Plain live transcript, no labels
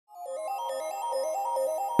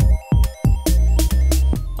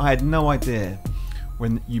I had no idea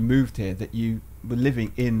when you moved here that you were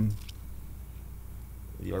living in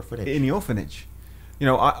The orphanage. the orphanage. You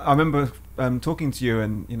know, I remember talking to you,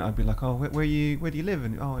 and you know, I'd be like, "Oh, where do you live?"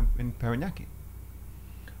 And in Parañaque.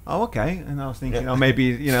 Oh, okay. And I was thinking, oh, maybe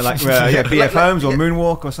you know, like BF Homes or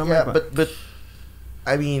Moonwalk or something. Yeah, but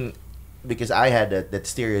I mean, because I had that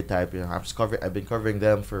stereotype, you know, I've been covering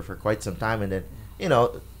them for quite some time, and then you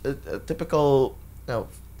know, a typical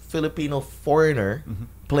Filipino foreigner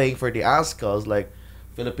playing for the Azkals, like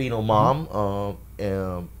Filipino mom,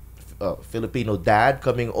 Filipino dad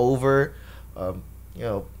coming over, you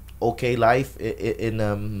know, okay life in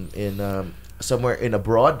somewhere in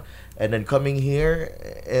abroad, and then coming here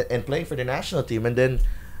and playing for the national team, and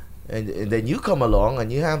then you come along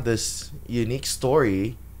and you have this unique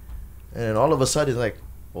story, and then all of a sudden it's like,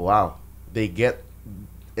 wow,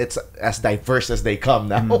 it's as diverse as they come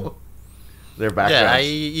now. Their backgrounds.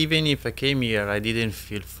 Yeah, even if I came here, I didn't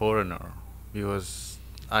feel foreigner because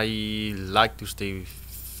I like to stay with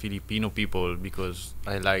Filipino people because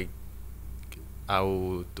I like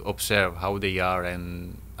how to observe how they are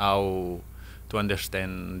and how to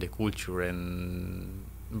understand the culture and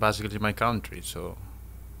basically my country. So,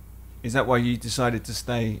 is that why you decided to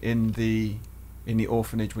stay in the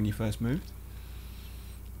orphanage when you first moved?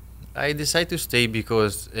 I decided to stay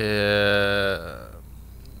because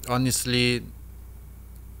honestly,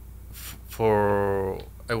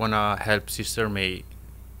 I wanna help Sister May,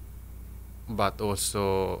 but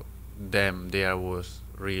also them. There was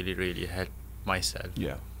really help myself.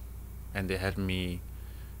 Yeah, and they helped me.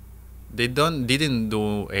 They didn't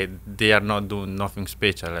do it. They are not doing nothing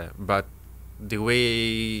special, but the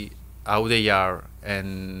way how they are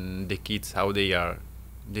and the kids how they are,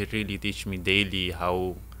 they really teach me daily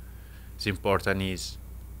how it's important is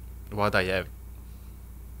what I have.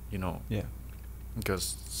 You know. Yeah.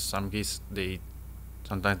 Because some kids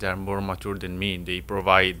sometimes they are more mature than me. They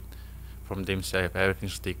provide from themselves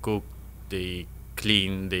everything. They cook, they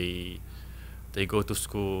clean, they go to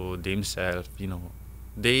school themselves. You know,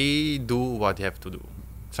 they do what they have to do.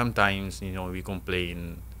 Sometimes you know we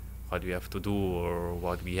complain what we have to do or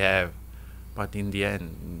what we have, but in the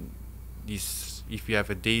end, if you have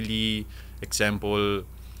a daily example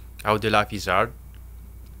how the life is hard,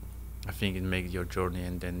 I think it makes your journey,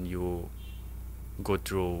 and then you go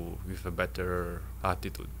through with a better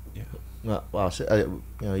attitude. Yeah. Wow. So,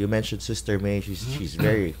 you know, you mentioned Sister May. She's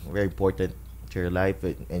very important to your life,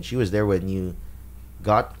 and she was there when you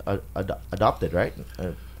got adopted, right?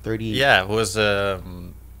 30. Yeah, it was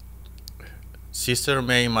Sister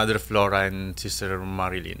May, Mother Flora, and Sister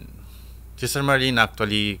Marilyn. Sister Marilyn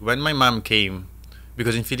actually, when my mom came,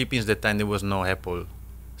 because in Philippines that time there was no apple,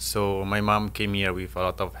 so my mom came here with a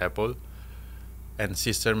lot of apple. And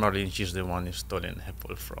Sister Marlene, she's the one who stolen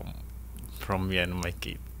apple from me and my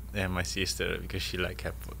kid and my sister because she like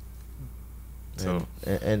apple. So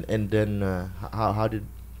and then how did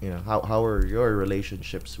you know how were your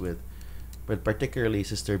relationships with particularly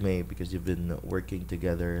Sister May, because you've been working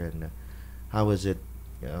together, and how has it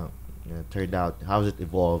turned out? How has it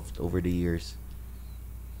evolved over the years?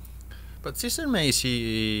 But Sister May,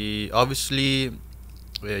 she obviously,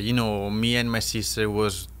 you know, me and my sister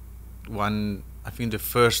was I think the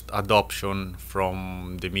first adoption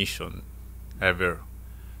from the mission ever.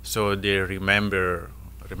 So they remember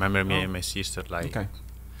me and my sister like. Okay.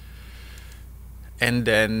 And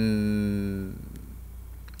then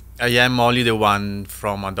I am only the one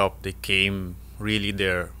from adopt. They came really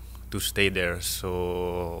there to stay there.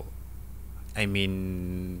 So I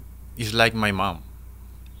mean, it's like my mom.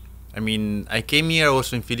 I mean, I came here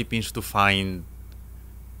also in Philippines to find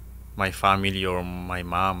my family or my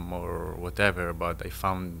mom or whatever, but I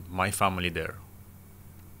found my family there,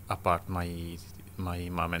 apart my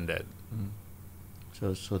mom and dad.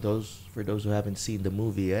 So for those who haven't seen the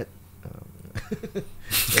movie yet,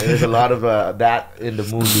 there's a lot of that in the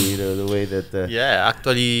movie. The way that yeah,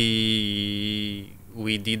 actually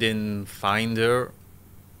we didn't find her.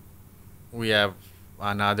 We have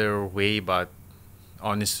another way, but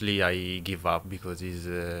honestly I give up because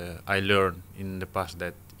I learned in the past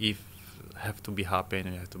that if have to be happen,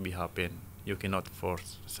 you have to be happen. You cannot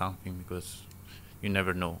force something because you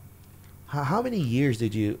never know. How many years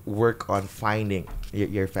did you work on finding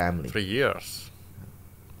your family? 3 years.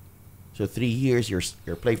 So 3 years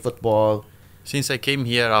you're play football. Since I came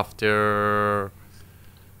here after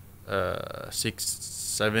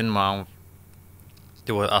 6-7 months,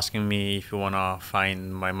 they were asking me if you wanna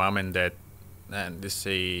find my mom and dad, and they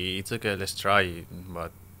say it's okay, let's try it,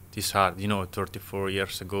 but it's hard. You know, 34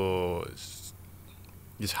 years ago,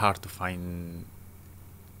 it's hard to find,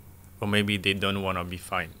 or maybe they don't wanna be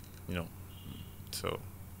fine. You know, so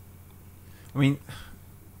I mean,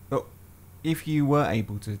 but if you were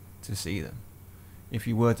able to see them, if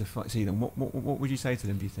you were to see them, what would you say to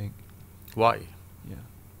them, do you think? Why? Yeah.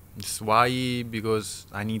 It's why, because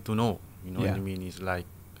I need to know. You know what I mean? It's like,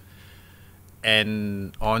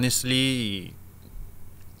 and honestly,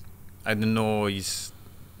 I don't know, is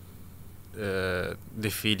the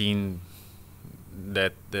feeling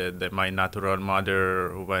that my natural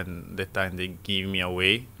mother, when the time they give me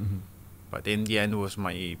away, but in the end was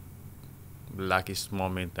my luckiest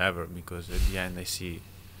moment ever, because at the end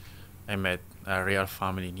I met a real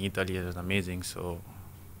family in Italy. It was amazing. So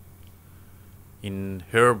in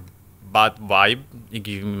her bad vibe, it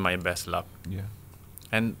gave me my best luck. Yeah.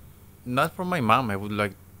 And not from my mom. I would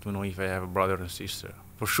like to know if I have a brother or sister.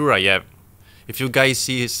 For sure I have. If you guys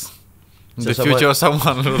see in the future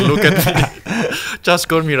someone will look at me, just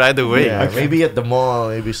call me right away. Yeah, okay. Maybe at the mall,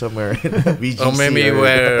 maybe somewhere in BGC. Or maybe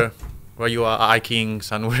where you are hiking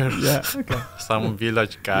somewhere. Yeah, okay. Some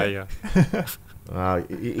village guy. Yeah. Wow,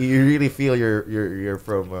 you really feel you're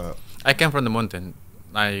from. I came from the mountain.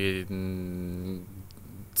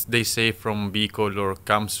 They say from Bicol or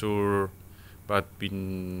Kamsur, but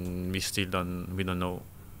we still don't know.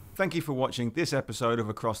 Thank you for watching this episode of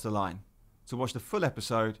Across the Line. To watch the full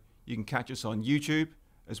episode, you can catch us on YouTube,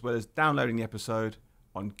 as well as downloading the episode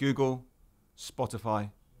on Google,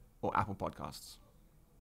 Spotify, or Apple Podcasts.